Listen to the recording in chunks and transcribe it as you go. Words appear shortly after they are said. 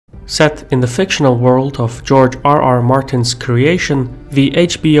Set in the fictional world of George R.R. Martin's creation, the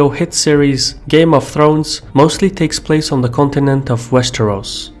HBO hit series Game of Thrones mostly takes place on the continent of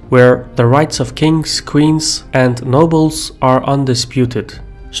Westeros, where the rights of kings, queens, and nobles are undisputed.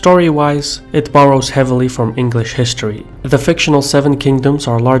 Story-wise, it borrows heavily from English history. The fictional Seven Kingdoms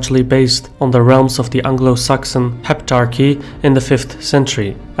are largely based on the realms of the Anglo-Saxon Heptarchy in the 5th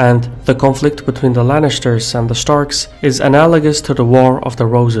century, and the conflict between the Lannisters and the Starks is analogous to the War of the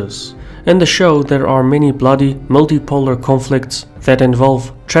Roses. In the show, there are many bloody, multipolar conflicts that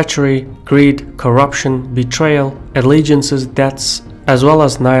involve treachery, greed, corruption, betrayal, allegiances, debts, as well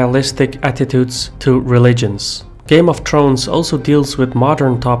as nihilistic attitudes to religions. Game of Thrones also deals with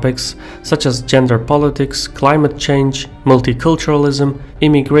modern topics such as gender politics, climate change, multiculturalism,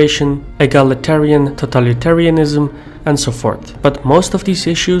 immigration, egalitarian, totalitarianism, and so forth. But most of these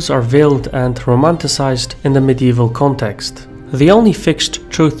issues are veiled and romanticized in the medieval context. The only fixed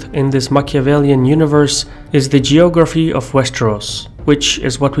truth in this Machiavellian universe is the geography of Westeros, which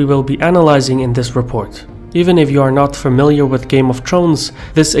is what we will be analyzing in this report. Even if you are not familiar with Game of Thrones,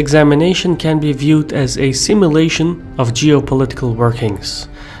 this examination can be viewed as a simulation of geopolitical workings.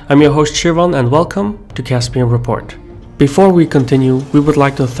 I'm your host Shirvan and welcome to Caspian Report. Before we continue, we would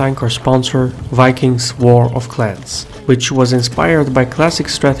like to thank our sponsor Vikings War of Clans, which was inspired by classic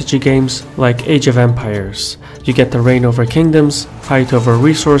strategy games like Age of Empires. You get to reign over kingdoms, fight over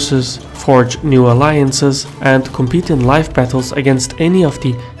resources, forge new alliances, and compete in live battles against any of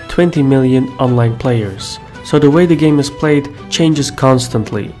the 20 million online players. So the way the game is played changes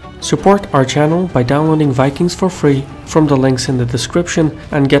constantly. Support our channel by downloading Vikings for free from the links in the description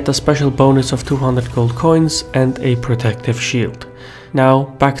and get the special bonus of 200 gold coins and a protective shield. Now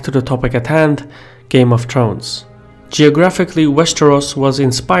back to the topic at hand, Game of Thrones. Geographically, Westeros was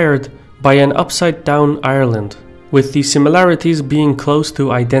inspired by an upside-down Ireland, with the similarities being close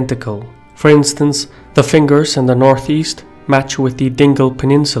to identical. For instance, the fingers in the northeast match with the Dingle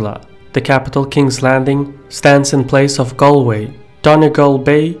Peninsula. The capital, King's Landing, stands in place of Galway. Donegal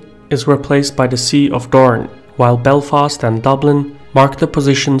Bay is replaced by the Sea of Dorne, while Belfast and Dublin mark the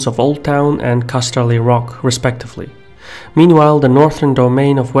positions of Old Town and Casterly Rock, respectively. Meanwhile, the northern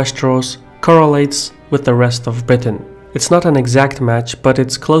domain of Westeros correlates with the rest of Britain. It's not an exact match, but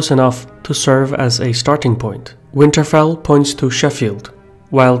it's close enough to serve as a starting point. Winterfell points to Sheffield,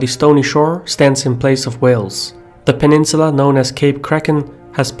 while the Stony Shore stands in place of Wales. The peninsula, known as Cape Crechen,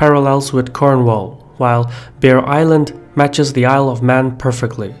 has parallels with Cornwall, while Bear Island matches the Isle of Man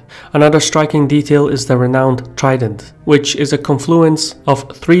perfectly. Another striking detail is the renowned Trident, which is a confluence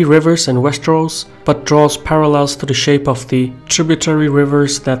of 3 rivers in Westeros, but draws parallels to the shape of the tributary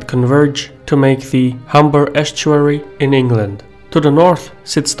rivers that converge to make the Humber estuary in England. To the north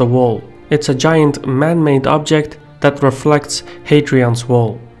sits the Wall. It's a giant man-made object that reflects Hadrian's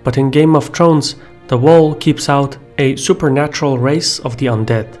Wall, but in Game of Thrones, the Wall keeps out a supernatural race of the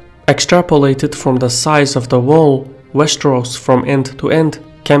undead. Extrapolated from the size of the Wall, Westeros from end to end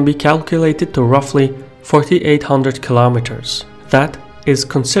can be calculated to roughly 4,800 kilometers. That is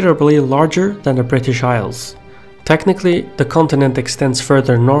considerably larger than the British Isles. Technically, the continent extends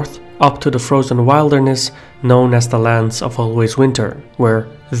further north up to the frozen wilderness known as the Lands of Always Winter, where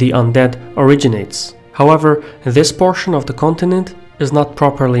the undead originates. However, this portion of the continent is not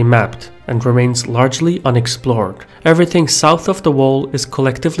properly mapped and remains largely unexplored. Everything south of the Wall is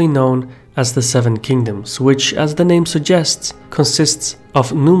collectively known as the Seven Kingdoms, which, as the name suggests, consists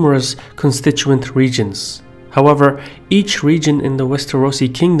of numerous constituent regions. However, each region in the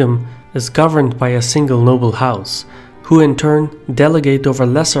Westerosi kingdom is governed by a single noble house, who in turn delegate over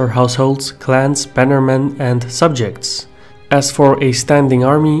lesser households, clans, bannermen, and subjects. As for a standing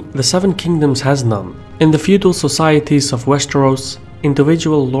army, the Seven Kingdoms has none. In the feudal societies of Westeros,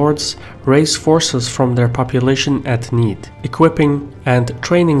 individual lords raise forces from their population at need, equipping and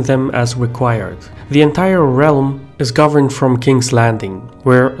training them as required. The entire realm is governed from King's Landing,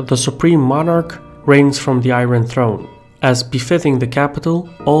 where the supreme monarch reigns from the Iron Throne. As befitting the capital,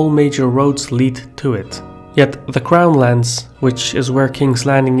 all major roads lead to it. Yet the Crown Lands, which is where King's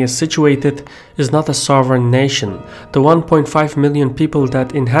Landing is situated, is not a sovereign nation. The 1.5 million people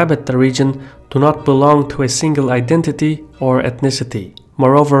that inhabit the region do not belong to a single identity or ethnicity.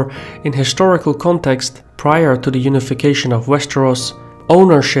 Moreover, in historical context, prior to the unification of Westeros,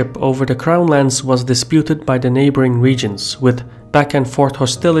 ownership over the Crown Lands was disputed by the neighboring regions, with back-and-forth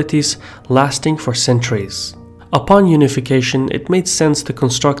hostilities lasting for centuries. Upon unification, it made sense to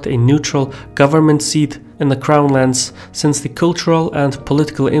construct a neutral government seat in the Crown Lands, since the cultural and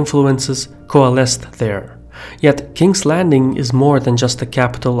political influences coalesced there. Yet King's Landing is more than just the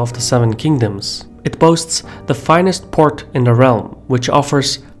capital of the Seven Kingdoms. It boasts the finest port in the realm, which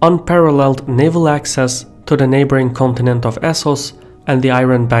offers unparalleled naval access to the neighboring continent of Essos and the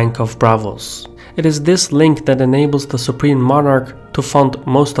Iron Bank of Braavos. It is this link that enables the Supreme Monarch to fund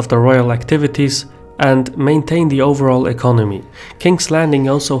most of the royal activities and maintain the overall economy. King's Landing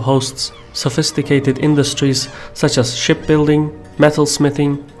also hosts sophisticated industries such as shipbuilding,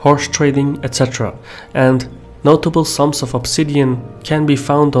 metalsmithing, horse trading, etc., and notable sums of obsidian can be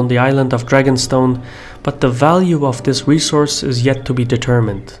found on the island of Dragonstone, but the value of this resource is yet to be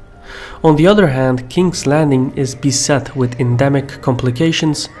determined. On the other hand, King's Landing is beset with endemic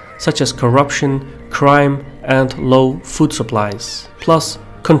complications such as corruption, crime, and low food supplies. Plus,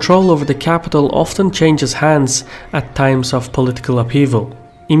 control over the capital often changes hands at times of political upheaval.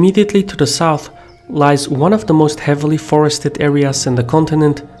 Immediately to the south lies one of the most heavily forested areas in the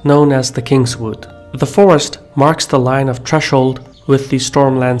continent, known as the Kingswood. The forest marks the line of threshold with the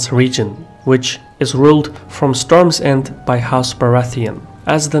Stormlands region, which is ruled from Storm's End by House Baratheon.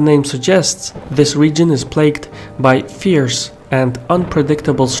 As the name suggests, this region is plagued by fierce and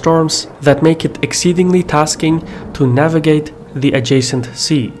unpredictable storms that make it exceedingly tasking to navigate the adjacent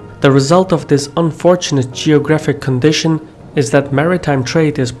sea. The result of this unfortunate geographic condition is that maritime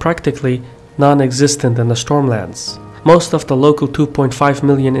trade is practically non-existent in the Stormlands. Most of the local 2.5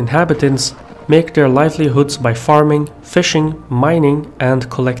 million inhabitants make their livelihoods by farming, fishing, mining, and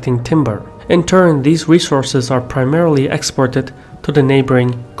collecting timber. In turn, these resources are primarily exported to the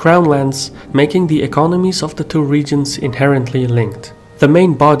neighboring Crown Lands, making the economies of the two regions inherently linked. The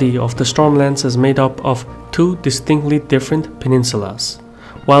main body of the Stormlands is made up of two distinctly different peninsulas.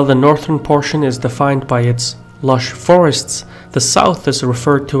 While the northern portion is defined by its lush forests, the south is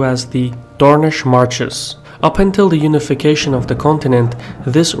referred to as the Dornish Marches. Up until the unification of the continent,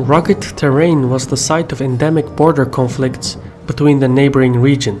 this rugged terrain was the site of endemic border conflicts between the neighboring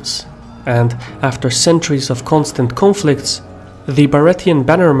regions. And after centuries of constant conflicts, the Baratheon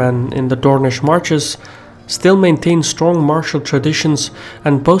bannermen in the Dornish Marches still maintain strong martial traditions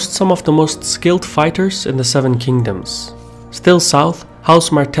and boast some of the most skilled fighters in the Seven Kingdoms. Still south,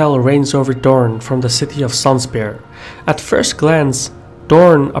 House Martell reigns over Dorne from the city of Sunspear. At first glance,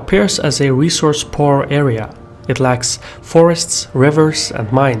 Dorne appears as a resource-poor area. It lacks forests, rivers,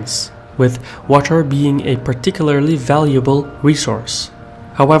 and mines, with water being a particularly valuable resource.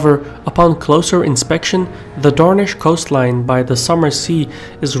 However, upon closer inspection, the Dornish coastline by the Summer Sea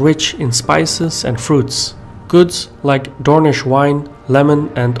is rich in spices and fruits. Goods like Dornish wine,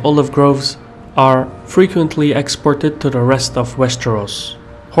 lemon, and olive groves are frequently exported to the rest of Westeros.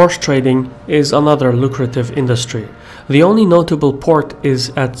 Horse trading is another lucrative industry. The only notable port is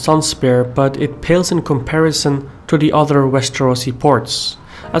at Sunspear, but it pales in comparison to the other Westerosi ports.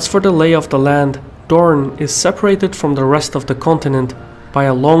 As for the lay of the land, Dorne is separated from the rest of the continent by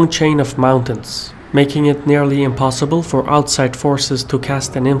a long chain of mountains, making it nearly impossible for outside forces to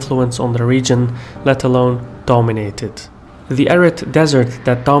cast an influence on the region, let alone dominate it. The arid desert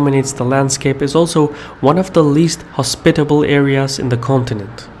that dominates the landscape is also one of the least hospitable areas in the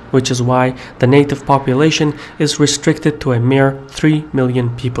continent, which is why the native population is restricted to a mere 3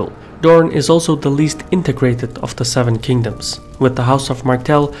 million people. Dorne is also the least integrated of the Seven Kingdoms, with the House of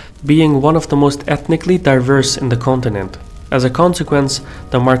Martell being one of the most ethnically diverse in the continent. As a consequence,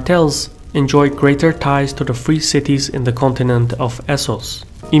 the Martells enjoy greater ties to the free cities in the continent of Essos.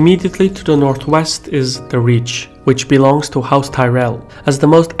 Immediately to the northwest is the Reach, which belongs to House Tyrell. As the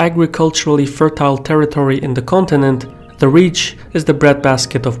most agriculturally fertile territory in the continent, the Reach is the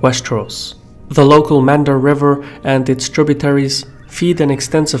breadbasket of Westeros. The local Mandar River and its tributaries feed an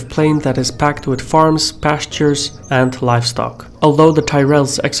extensive plain that is packed with farms, pastures, and livestock. Although the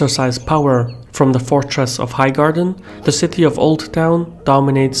Tyrells exercise power from the fortress of Highgarden, the city of Old Town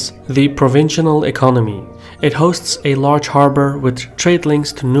dominates the provincial economy. It hosts a large harbor with trade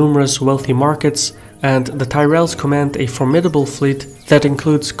links to numerous wealthy markets, and the Tyrells command a formidable fleet that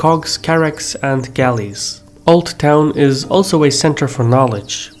includes cogs, carracks, and galleys. Old Town is also a center for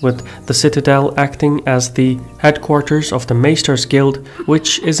knowledge, with the Citadel acting as the headquarters of the Maesters Guild,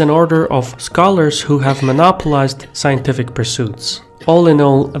 which is an order of scholars who have monopolized scientific pursuits. All in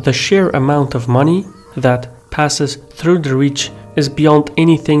all, the sheer amount of money that passes through the Reach is beyond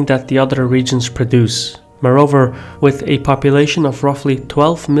anything that the other regions produce. Moreover, with a population of roughly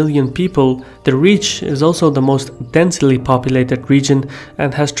 12 million people, the Reach is also the most densely populated region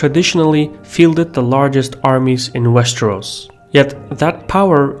and has traditionally fielded the largest armies in Westeros. Yet that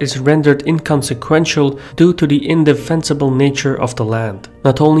power is rendered inconsequential due to the indefensible nature of the land.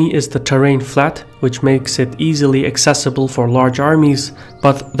 Not only is the terrain flat, which makes it easily accessible for large armies,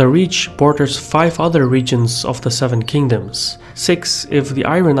 but the Reach borders 5 other regions of the Seven Kingdoms, 6 if the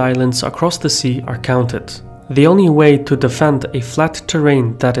Iron Islands across the sea are counted. The only way to defend a flat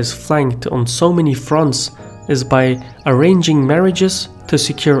terrain that is flanked on so many fronts is by arranging marriages to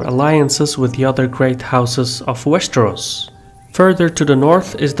secure alliances with the other great houses of Westeros. Further to the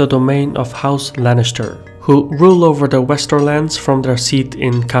north is the domain of House Lannister, who rule over the Westerlands from their seat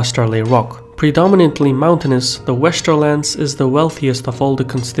in Casterly Rock. Predominantly mountainous, the Westerlands is the wealthiest of all the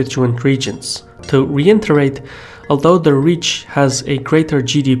constituent regions. To reiterate, although the Reach has a greater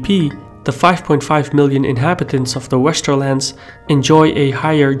GDP, the 5.5 million inhabitants of the Westerlands enjoy a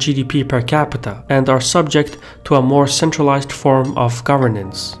higher GDP per capita and are subject to a more centralized form of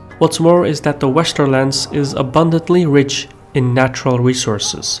governance. What's more is that the Westerlands is abundantly rich in natural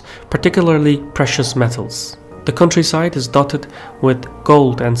resources, particularly precious metals. The countryside is dotted with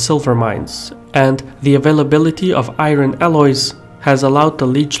gold and silver mines, and the availability of iron alloys has allowed the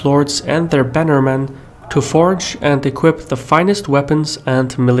liege lords and their bannermen to forge and equip the finest weapons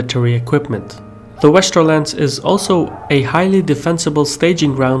and military equipment. The Westerlands is also a highly defensible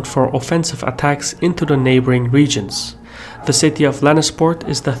staging ground for offensive attacks into the neighboring regions. The city of Lannisport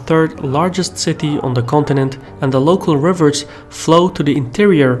is the third largest city on the continent, and the local rivers flow to the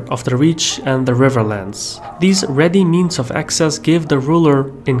interior of the Reach and the Riverlands. These ready means of access give the ruler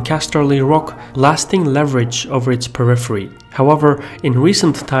in Casterly Rock lasting leverage over its periphery. However, in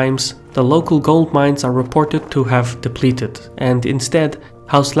recent times, the local gold mines are reported to have depleted, and instead,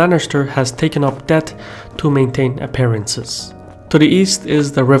 House Lannister has taken up debt to maintain appearances. To the east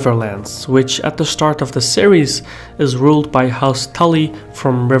is the Riverlands, which at the start of the series is ruled by House Tully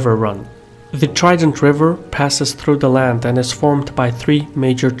from Riverrun. The Trident River passes through the land and is formed by three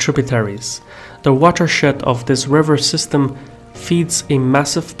major tributaries. The watershed of this river system feeds a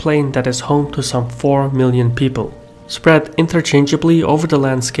massive plain that is home to some 4 million people. Spread interchangeably over the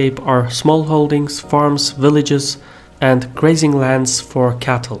landscape are small holdings, farms, villages, and grazing lands for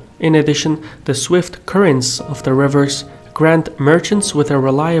cattle. In addition, the swift currents of the rivers grant merchants with a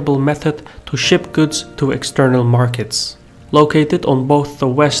reliable method to ship goods to external markets. Located on both the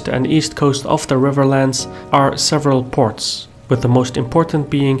west and east coast of the Riverlands are several ports, with the most important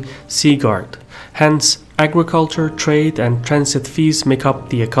being Seaguard. Hence, agriculture, trade, and transit fees make up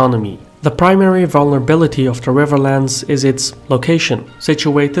the economy. The primary vulnerability of the Riverlands is its location.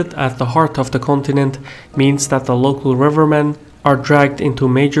 Situated at the heart of the continent means that the local rivermen are dragged into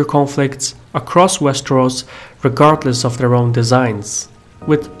major conflicts across Westeros regardless of their own designs.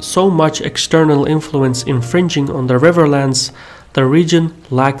 With so much external influence infringing on the Riverlands, the region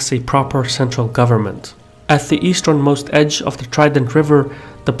lacks a proper central government. At the easternmost edge of the Trident River,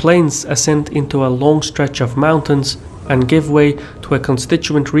 the plains ascend into a long stretch of mountains and give way to a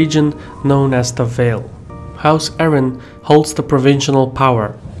constituent region known as the Vale. House Arryn holds the provincial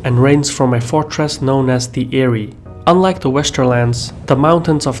power and reigns from a fortress known as the Eyrie. Unlike the Westerlands, the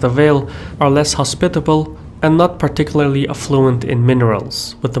mountains of the Vale are less hospitable and not particularly affluent in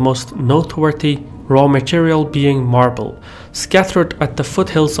minerals, with the most noteworthy raw material being marble. Scattered at the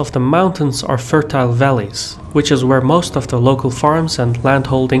foothills of the mountains are fertile valleys, which is where most of the local farms and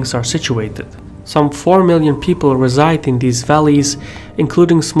landholdings are situated. Some 4 million people reside in these valleys,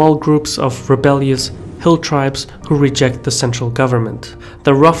 including small groups of rebellious hill tribes who reject the central government.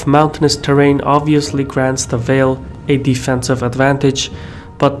 The rough mountainous terrain obviously grants the Vale a defensive advantage,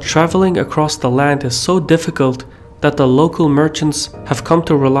 but traveling across the land is so difficult that the local merchants have come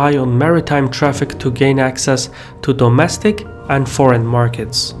to rely on maritime traffic to gain access to domestic and foreign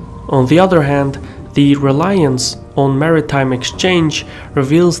markets. On the other hand, the reliance on maritime exchange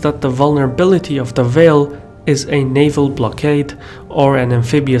reveals that the vulnerability of the Vale is a naval blockade or an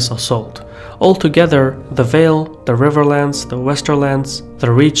amphibious assault. Altogether, the Vale, the Riverlands, the Westerlands,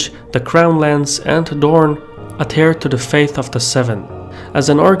 the Reach, the Crownlands, and Dorne adhere to the faith of the Seven. As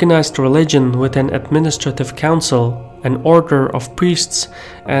an organized religion with an administrative council, an order of priests,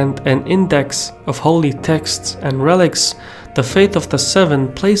 and an index of holy texts and relics, the faith of the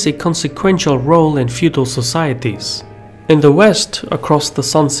Seven plays a consequential role in feudal societies. In the west, across the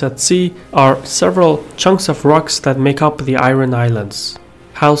Sunset Sea, are several chunks of rocks that make up the Iron Islands.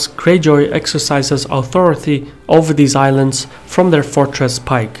 House Greyjoy exercises authority over these islands from their fortress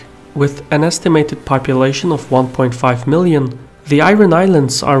Pike. With an estimated population of 1.5 million, the Iron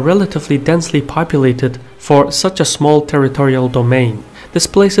Islands are relatively densely populated for such a small territorial domain. This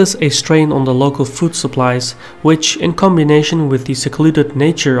places a strain on the local food supplies, which, in combination with the secluded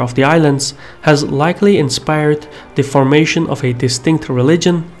nature of the islands, has likely inspired the formation of a distinct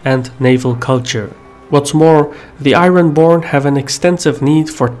religion and naval culture. What's more, the Ironborn have an extensive need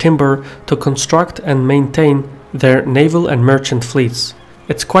for timber to construct and maintain their naval and merchant fleets.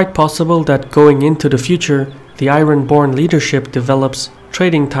 It's quite possible that going into the future, the Ironborn leadership develops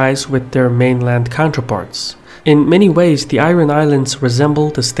trading ties with their mainland counterparts. In many ways, the Iron Islands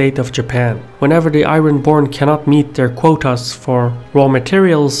resemble the state of Japan. Whenever the Ironborn cannot meet their quotas for raw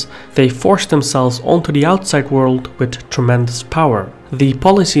materials, they force themselves onto the outside world with tremendous power. The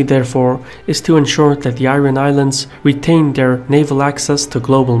policy, therefore, is to ensure that the Iron Islands retain their naval access to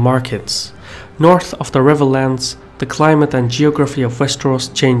global markets. North of the Riverlands, the climate and geography of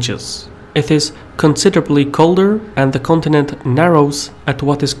Westeros changes. It is considerably colder and the continent narrows at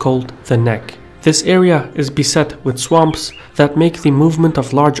what is called the Neck. This area is beset with swamps that make the movement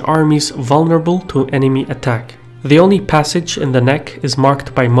of large armies vulnerable to enemy attack. The only passage in the Neck is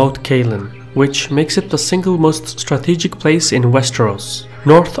marked by Moat Cailin, which makes it the single most strategic place in Westeros.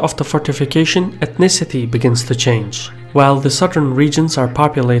 North of the fortification, ethnicity begins to change. While the southern regions are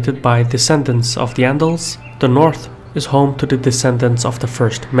populated by descendants of the Andals, the north is home to the descendants of the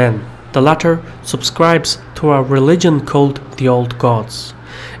First Men. The latter subscribes to a religion called the Old Gods.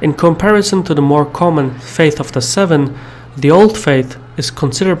 In comparison to the more common faith of the Seven, the Old Faith is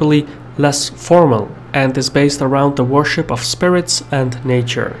considerably less formal and is based around the worship of spirits and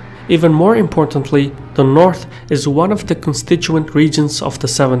nature. Even more importantly, the North is one of the constituent regions of the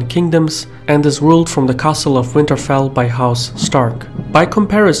Seven Kingdoms and is ruled from the castle of Winterfell by House Stark. By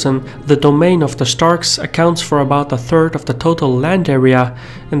comparison, the domain of the Starks accounts for about a third of the total land area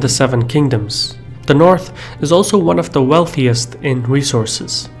in the Seven Kingdoms. The North is also one of the wealthiest in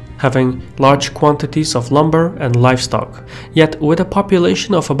resources, having large quantities of lumber and livestock. Yet with a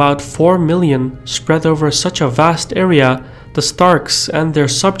population of about 4 million spread over such a vast area, the Starks and their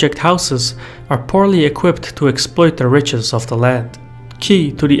subject houses are poorly equipped to exploit the riches of the land.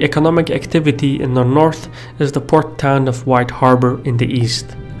 Key to the economic activity in the north is the port town of White Harbor in the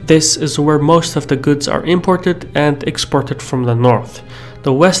east. This is where most of the goods are imported and exported from the north.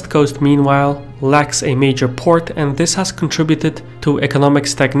 The west coast, meanwhile, lacks a major port, and this has contributed to economic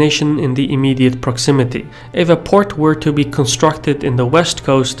stagnation in the immediate proximity. If a port were to be constructed in the west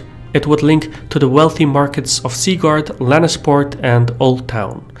coast, it would link to the wealthy markets of Seaguard, Lannisport, and Old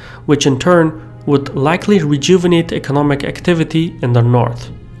Town, which in turn would likely rejuvenate economic activity in the north.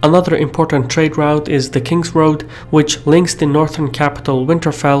 Another important trade route is the King's Road, which links the northern capital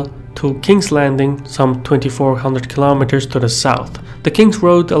Winterfell to King's Landing, some 2,400 kilometers to the south. The King's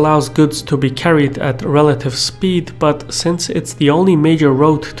Road allows goods to be carried at relative speed, but since it's the only major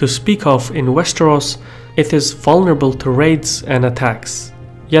road to speak of in Westeros, it is vulnerable to raids and attacks.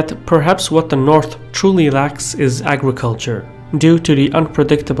 Yet perhaps what the north truly lacks is agriculture. Due to the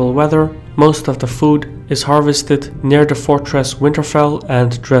unpredictable weather, most of the food is harvested near the fortress Winterfell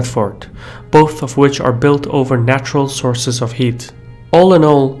and Dreadfort, both of which are built over natural sources of heat. All in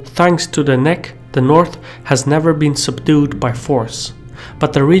all, thanks to the Neck, the north has never been subdued by force.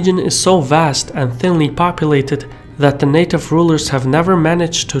 But the region is so vast and thinly populated that the native rulers have never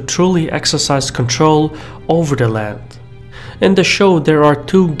managed to truly exercise control over the land. In the show, there are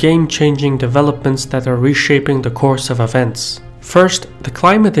two game-changing developments that are reshaping the course of events. First, the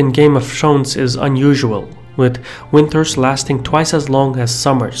climate in Game of Thrones is unusual, with winters lasting twice as long as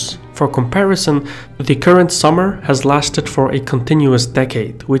summers. For comparison, the current summer has lasted for a continuous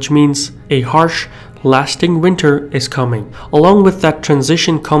decade, which means a harsh, lasting winter is coming. Along with that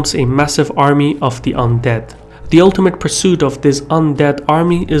transition comes a massive army of the undead. The ultimate pursuit of this undead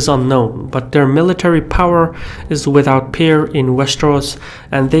army is unknown, but their military power is without peer in Westeros,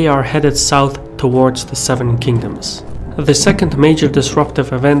 and they are headed south towards the Seven Kingdoms. The second major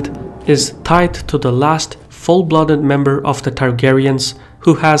disruptive event is tied to the last full-blooded member of the Targaryens,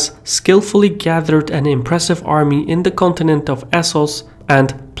 who has skillfully gathered an impressive army in the continent of Essos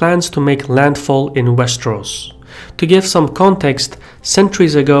and plans to make landfall in Westeros. To give some context,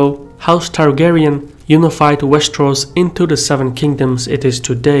 centuries ago, House Targaryen unified Westeros into the Seven Kingdoms it is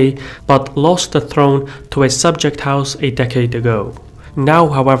today, but lost the throne to a subject house a decade ago. Now,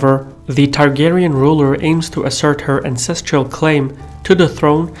 however, the Targaryen ruler aims to assert her ancestral claim to the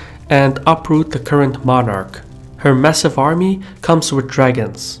throne and uproot the current monarch. Her massive army comes with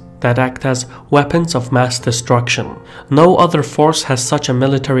dragons that act as weapons of mass destruction. No other force has such a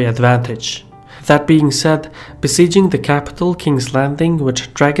military advantage. That being said, besieging the capital King's Landing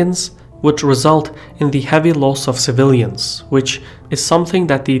with dragons would result in the heavy loss of civilians, which is something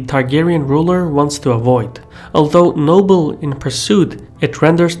that the Targaryen ruler wants to avoid. Although noble in pursuit, it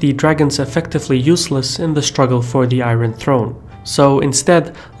renders the dragons effectively useless in the struggle for the Iron Throne. So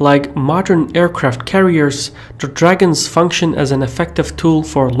instead, like modern aircraft carriers, the dragons function as an effective tool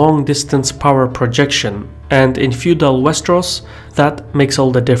for long-distance power projection, and in feudal Westeros, that makes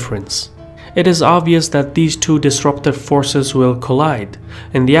all the difference. It is obvious that these two disruptive forces will collide.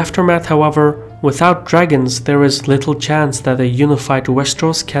 In the aftermath, however, Without dragons, there is little chance that a unified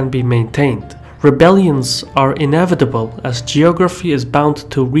Westeros can be maintained. Rebellions are inevitable as geography is bound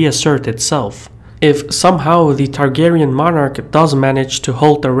to reassert itself. If somehow the Targaryen monarch does manage to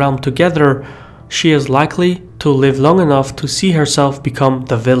hold the realm together, she is likely to live long enough to see herself become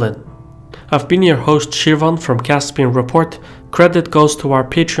the villain. I've been your host Shirvan from Caspian Report. Credit goes to our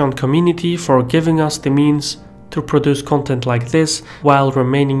Patreon community for giving us the means to produce content like this while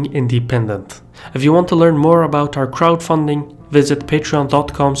remaining independent. If you want to learn more about our crowdfunding, visit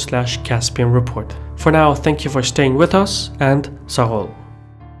patreon.com/CaspianReport. For now, thank you for staying with us, and Sahol.